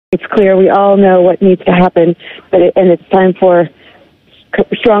It's clear we all know what needs to happen, and it's time for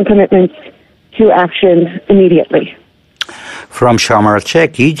strong commitments to action immediately. From Sharm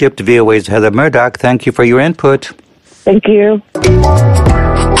el-Sheikh, Egypt, VOA's Heather Murdoch, thank you for your input. Thank you.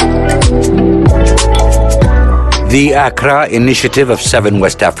 The Accra Initiative of 7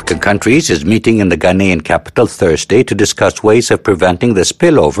 West African countries is meeting in the Ghanaian capital Thursday to discuss ways of preventing the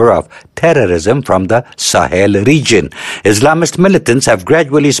spillover of terrorism from the Sahel region. Islamist militants have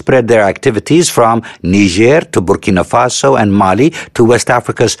gradually spread their activities from Niger to Burkina Faso and Mali to West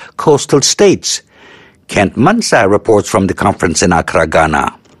Africa's coastal states. Kent Mansa reports from the conference in Accra,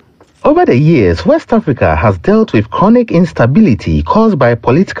 Ghana. Over the years, West Africa has dealt with chronic instability caused by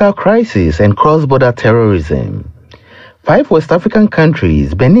political crisis and cross-border terrorism. 5 West African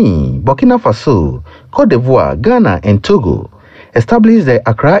countries, Benin, Burkina Faso, Côte d'Ivoire, Ghana, and Togo, established the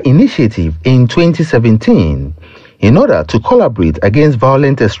Accra Initiative in 2017 in order to collaborate against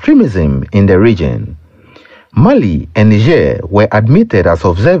violent extremism in the region. Mali and Niger were admitted as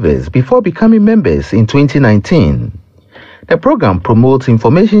observers before becoming members in 2019. The program promotes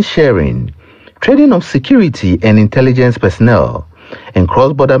information sharing, training of security and intelligence personnel, and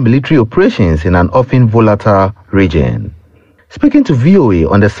cross-border military operations in an often volatile region. Speaking to VOA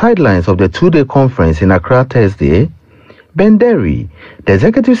on the sidelines of the 2-day conference in Accra Thursday, Ben Derry, the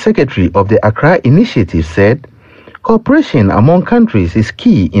executive secretary of the Accra Initiative, said cooperation among countries is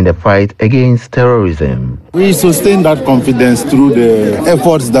key in the fight against terrorism. We sustain that confidence through the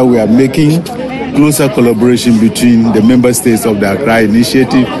efforts that we are making, closer collaboration between the member states of the Accra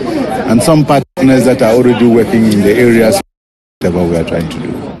Initiative and some partners that are already working in the areas that we are trying to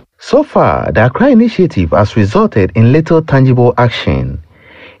do. So far, the Accra Initiative has resulted in little tangible action.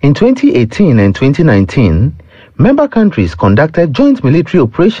 In 2018 and 2019, member countries conducted joint military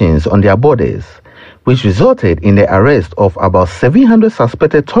operations on their borders, which resulted in the arrest of about 700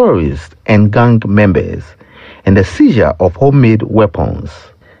 suspected terrorists and gang members, and the seizure of homemade weapons.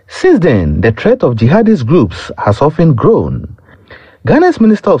 Since then, the threat of jihadist groups has often grown. Ghana's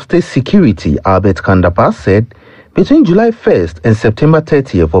Minister of State Security, Albert Kandapa, said between July 1st and September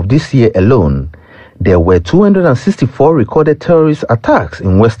 30th of this year alone, there were 264 recorded terrorist attacks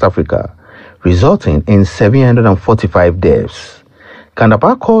in West Africa, resulting in 745 deaths.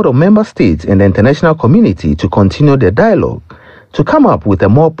 Kandapa called on member states and the international community to continue the dialogue to come up with a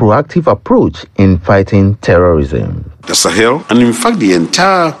more proactive approach in fighting terrorism. The Sahel, and in fact the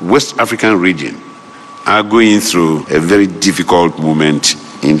entire West African region, are going through a very difficult moment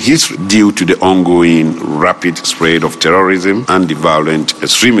in history due to the ongoing rapid spread of terrorism and the violent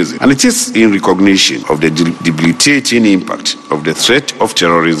extremism. And it is in recognition of the debilitating impact of the threat of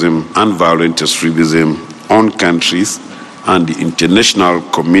terrorism and violent extremism on countries and the international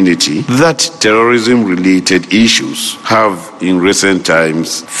community that terrorism-related issues have in recent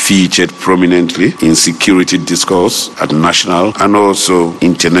times featured prominently in security discourse at national and also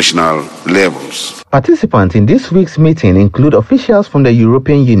international levels. Participants in this week's meeting include officials from the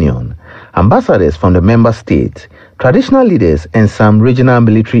European Union, ambassadors from the member states, traditional leaders, and some regional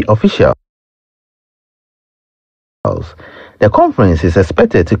military officials. The conference is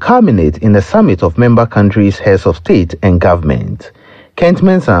expected to culminate in the summit of member countries' heads of state and government. Kent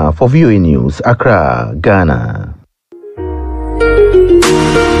Mensah for VOA News, Accra, Ghana.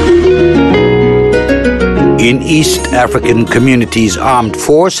 In East African Communities Armed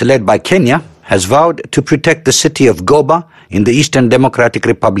Force, led by Kenya, has vowed to protect the city of Goma in the Eastern Democratic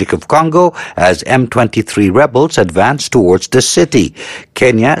Republic of Congo as M23 rebels advance towards the city.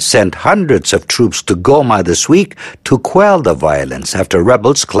 Kenya sent hundreds of troops to Goma this week to quell the violence after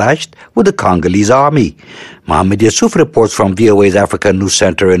rebels clashed with the Congolese army. Mohamed Yusuf reports from VOA's Africa News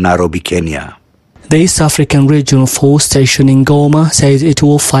Center in Nairobi, Kenya. The East African Regional Force stationed in Goma says it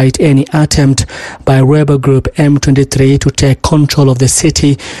will fight any attempt by rebel group M23 to take control of the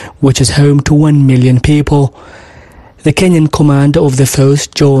city, which is home to 1 million people. The Kenyan commander of the force,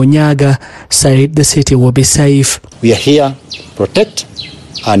 Joe Nyaga, said the city will be safe. We are here to protect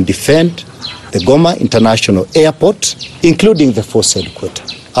and defend the Goma International Airport, including the force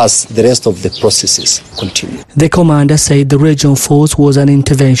headquarters, as the rest of the processes continue. The commander said the regional force was an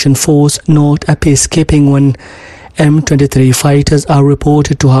intervention force, not a peacekeeping one. M23 fighters are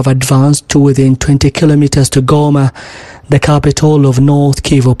reported to have advanced to within 20 kilometers to Goma, the capital of North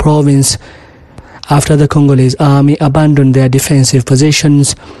Kivu province. After the Congolese army abandoned their defensive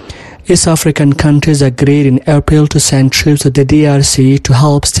positions, East African countries agreed in April to send troops to the DRC to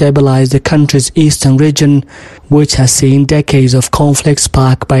help stabilize the country's eastern region, which has seen decades of conflict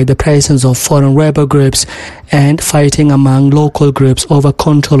sparked by the presence of foreign rebel groups and fighting among local groups over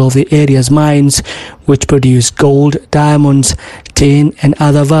control of the area's mines, which produce gold, diamonds, tin and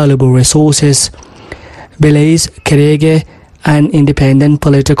other valuable resources. Blaise Kerege, an independent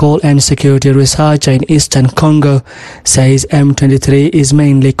political and security researcher in eastern Congo, says M23 is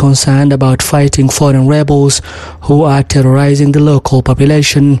mainly concerned about fighting foreign rebels who are terrorizing the local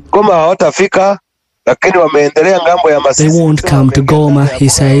population. They won't come to Goma, he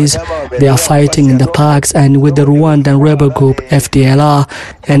says. They are fighting in the parks and with the Rwandan rebel group FDLR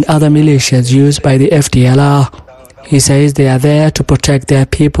and other militias used by the FDLR. He says they are there to protect their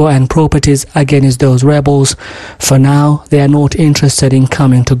people and properties against those rebels. For now, they are not interested in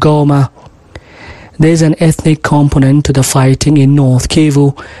coming to Goma. There is an ethnic component to the fighting in North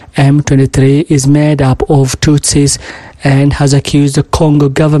Kivu. M23 is made up of Tutsis and has accused the Congo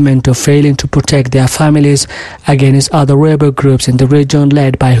government of failing to protect their families against other rebel groups in the region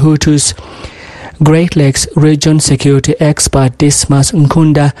led by Hutus. Great Lakes region security expert Dismas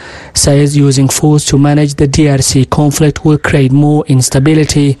Nkunda says using force to manage the DRC conflict will create more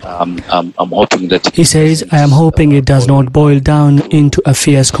instability. I'm hoping that... He says, I am hoping it does not boil down into a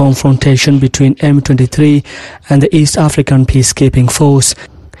fierce confrontation between M23 and the East African peacekeeping force.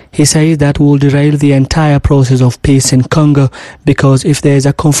 He says that will derail the entire process of peace in Congo, because if there is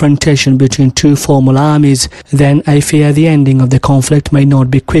a confrontation between two formal armies, then I fear the ending of the conflict may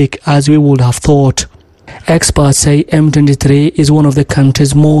not be quick as we would have thought. Experts say M23 is one of the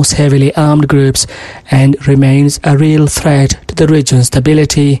country's most heavily armed groups and remains a real threat to the region's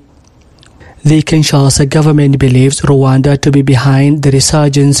stability. The Kinshasa government believes Rwanda to be behind the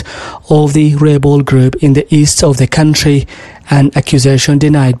resurgence of the rebel group in the east of the country, an accusation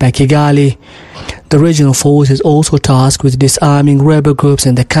denied by Kigali. The regional force is also tasked with disarming rebel groups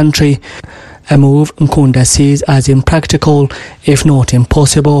in the country, a move Nkunda sees as impractical, if not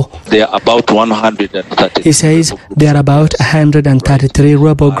impossible. There are about 130. He says there are about 133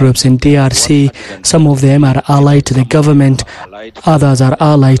 rebel groups in DRC. Some of them are allied to the government. Others are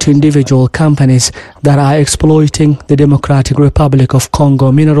allied to individual companies that are exploiting the Democratic Republic of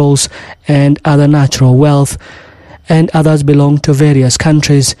Congo minerals and other natural wealth, and others belong to various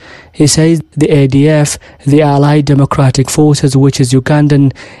countries. He says the ADF, the Allied Democratic Forces, which is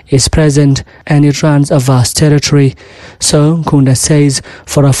Ugandan, is present and it runs a vast territory. So Nkunda says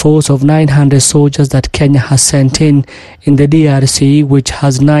for a force of 900 soldiers that Kenya has sent in the DRC, which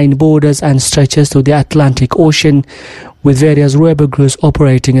has 9 borders and stretches to the Atlantic Ocean, with various rebel groups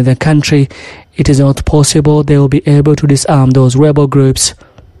operating in the country, it is not possible they will be able to disarm those rebel groups.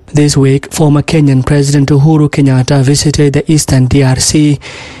 This week, former Kenyan President Uhuru Kenyatta visited the eastern DRC.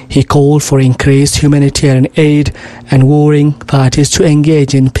 He called for increased humanitarian aid and warring parties to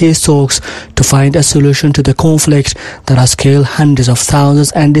engage in peace talks to find a solution to the conflict that has killed hundreds of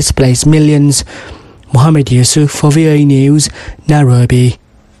thousands and displaced millions. Mohammed Yusuf for VOA News, Nairobi.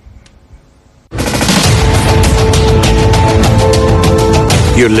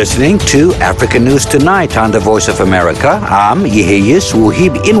 You're listening to African News Tonight on the Voice of America. I'm Yeheyes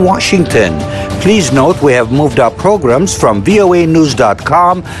Wuhib in Washington. Please note we have moved our programs from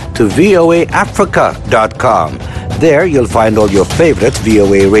voanews.com to voaafrica.com. There you'll find all your favorite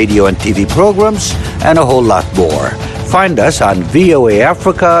VOA radio and TV programs and a whole lot more. Find us on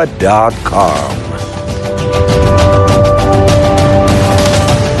voaafrica.com.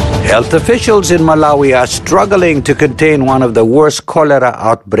 Health officials in Malawi are struggling to contain one of the worst cholera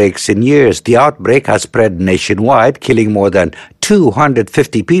outbreaks in years. The outbreak has spread nationwide, killing more than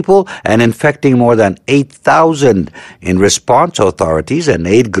 250 people and infecting more than 8,000. In response, authorities and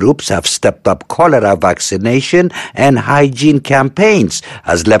aid groups have stepped up cholera vaccination and hygiene campaigns,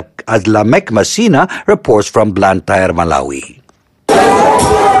 as Lamek Masina reports from Blantyre, Malawi.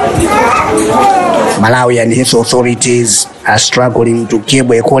 Malawi and its authorities are struggling to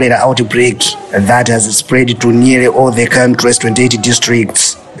curb a cholera outbreak that has spread to nearly all the country's 28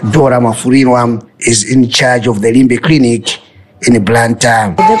 districts. Dora Mafurirwa is in charge of the Limbe Clinic in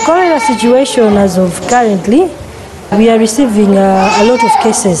Blantyre. The cholera situation as of currently, we are receiving a lot of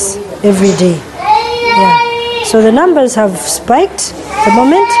cases every day. Yeah. So the numbers have spiked. At the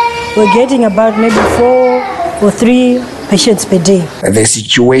moment, we're getting about maybe 4 or 3 patients per day. The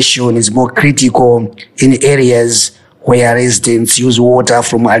situation is more critical in areas where residents use water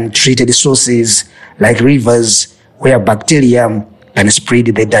from untreated sources like rivers, where bacteria can spread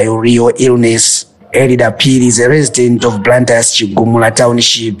the diarrheal illness. Elida Pili is a resident of Blantyre's Chigumula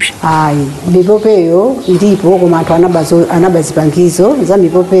Township.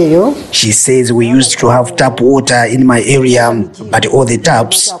 She says, we used to have tap water in my area, but all the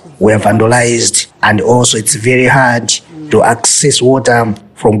taps were vandalized, and also it's very hard to access water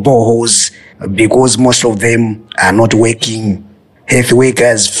from boreholes because most of them are not working. Health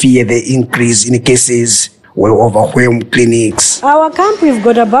workers fear the increase in cases will overwhelm clinics. Our camp, we've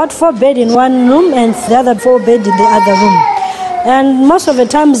got about 4 beds in one room and the other 4 beds in the other room. And most of the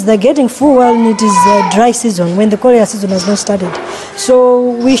times they're getting full when it is dry season, when the cholera season has not started.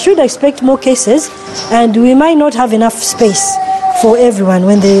 So we should expect more cases, and we might not have enough space for everyone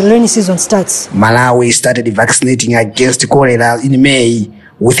when the rainy season starts. Malawi started vaccinating against cholera in May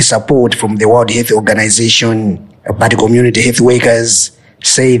with support from the World Health Organization. But community health workers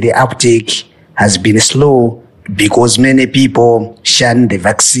say the uptake has been slow because many people shun the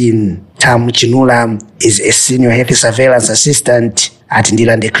vaccine. Tam Chinula is a senior health surveillance assistant at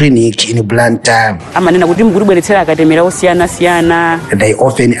Ndilande Clinic in Blantyre. They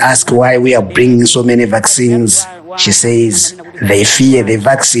often ask why we are bringing so many vaccines. She says they fear the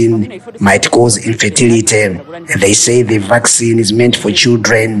vaccine might cause infertility. They say the vaccine is meant for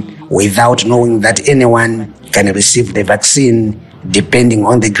children without knowing that anyone can receive the vaccine depending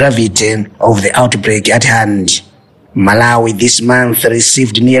on the gravity of the outbreak at hand. Malawi this month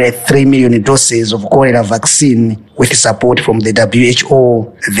received nearly 3 million doses of cholera vaccine with support from the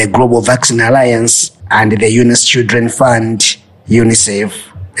WHO, the Global Vaccine Alliance, and the UNICEF Children Fund, UNICEF.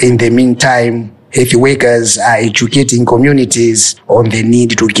 In the meantime, health workers are educating communities on the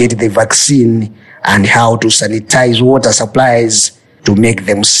need to get the vaccine and how to sanitize water supplies to make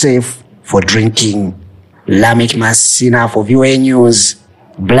them safe for drinking. Lamek Masina for VOA News,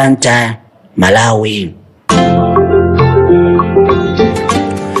 Blantyre, Malawi.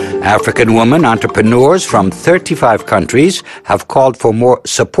 African women entrepreneurs from 35 countries have called for more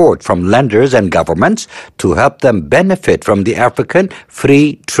support from lenders and governments to help them benefit from the African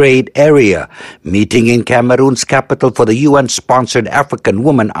Free Trade Area. Meeting in Cameroon's capital for the UN-sponsored African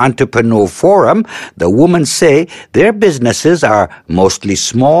Women Entrepreneur Forum, the women say their businesses are mostly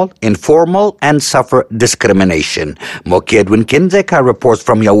small, informal, and suffer discrimination. Moki Edwin Kinzeka reports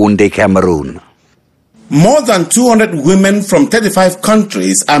from Yaoundé, Cameroon. More than 200 women from 35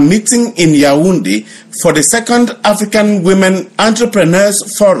 countries are meeting in Yaoundé for the second African Women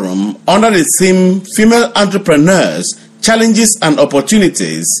Entrepreneurs Forum under the theme Female Entrepreneurs, Challenges and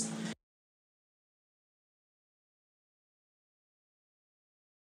Opportunities.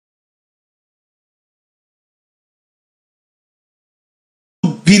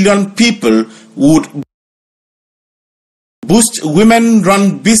 Billion people would boost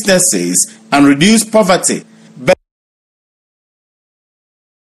women-run businesses and reduce poverty.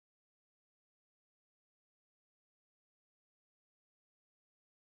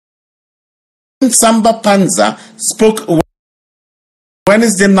 Samba Panza spoke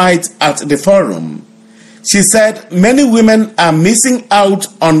Wednesday night at the forum. She said many women are missing out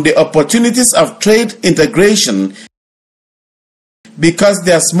on the opportunities of trade integration because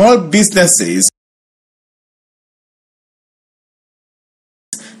their small businesses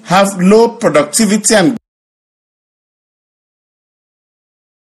have low productivity and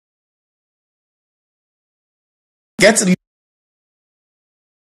get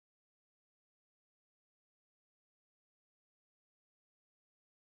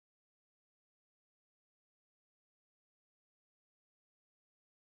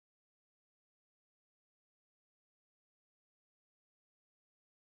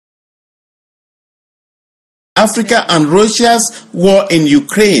Africa and Russia's war in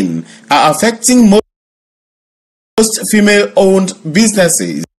Ukraine are affecting most female-owned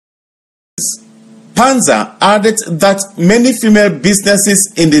businesses. Panza added that many female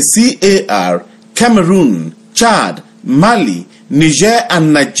businesses in the CAR, Cameroon, Chad, Mali, Niger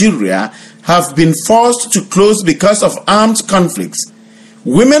and Nigeria have been forced to close because of armed conflicts.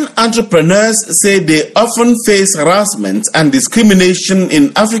 Women entrepreneurs say they often face harassment and discrimination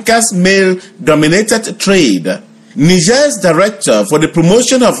in Africa's male-dominated trade. Niger's director for the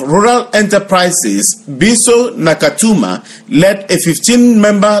promotion of rural enterprises, Biso Nakatuma, led a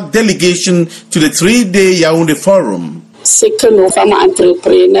 15-member delegation to the 3-day Yaoundé Forum. She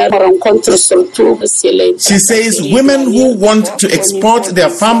says women who want to export their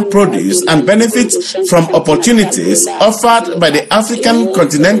farm produce and benefit from opportunities offered by the African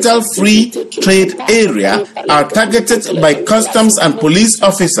Continental Free Trade Area are targeted by customs and police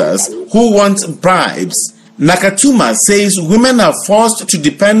officers who want bribes. Nakatuma says women are forced to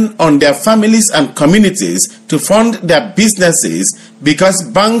depend on their families and communities to fund their businesses because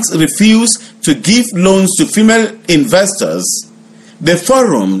banks refuse to give loans to female investors. The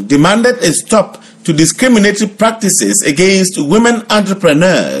forum demanded a stop to discriminatory practices against women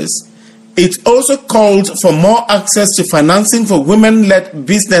entrepreneurs. It also called for more access to financing for women-led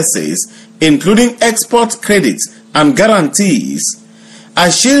businesses, including export credits and guarantees.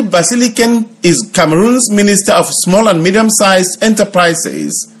 Achille Basiliken is Cameroon's Minister of Small and Medium-Sized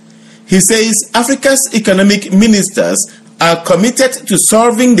Enterprises. He says Africa's economic ministers are committed to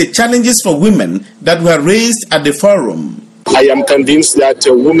solving the challenges for women that were raised at the forum. I am convinced that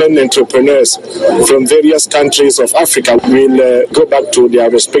women entrepreneurs from various countries of Africa will go back to their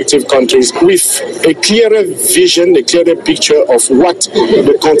respective countries with a clearer vision, a clearer picture of what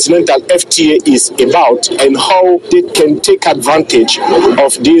the continental FTA is about and how they can take advantage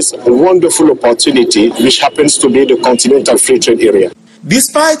of this wonderful opportunity which happens to be the continental free trade area.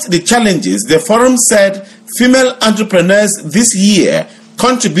 Despite the challenges, the forum said female entrepreneurs this year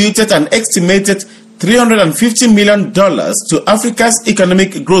contributed an estimated $350 million to Africa's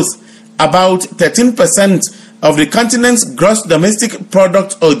economic growth, about 13% of the continent's gross domestic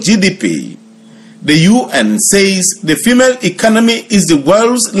product or GDP. The UN says the female economy is the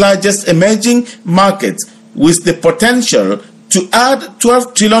world's largest emerging market with the potential to add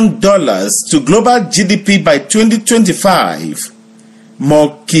 $12 trillion to global GDP by 2025.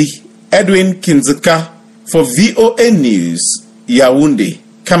 Moki Edwin Kinzeka for VOA News, Yaoundé,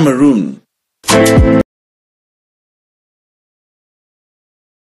 Cameroon.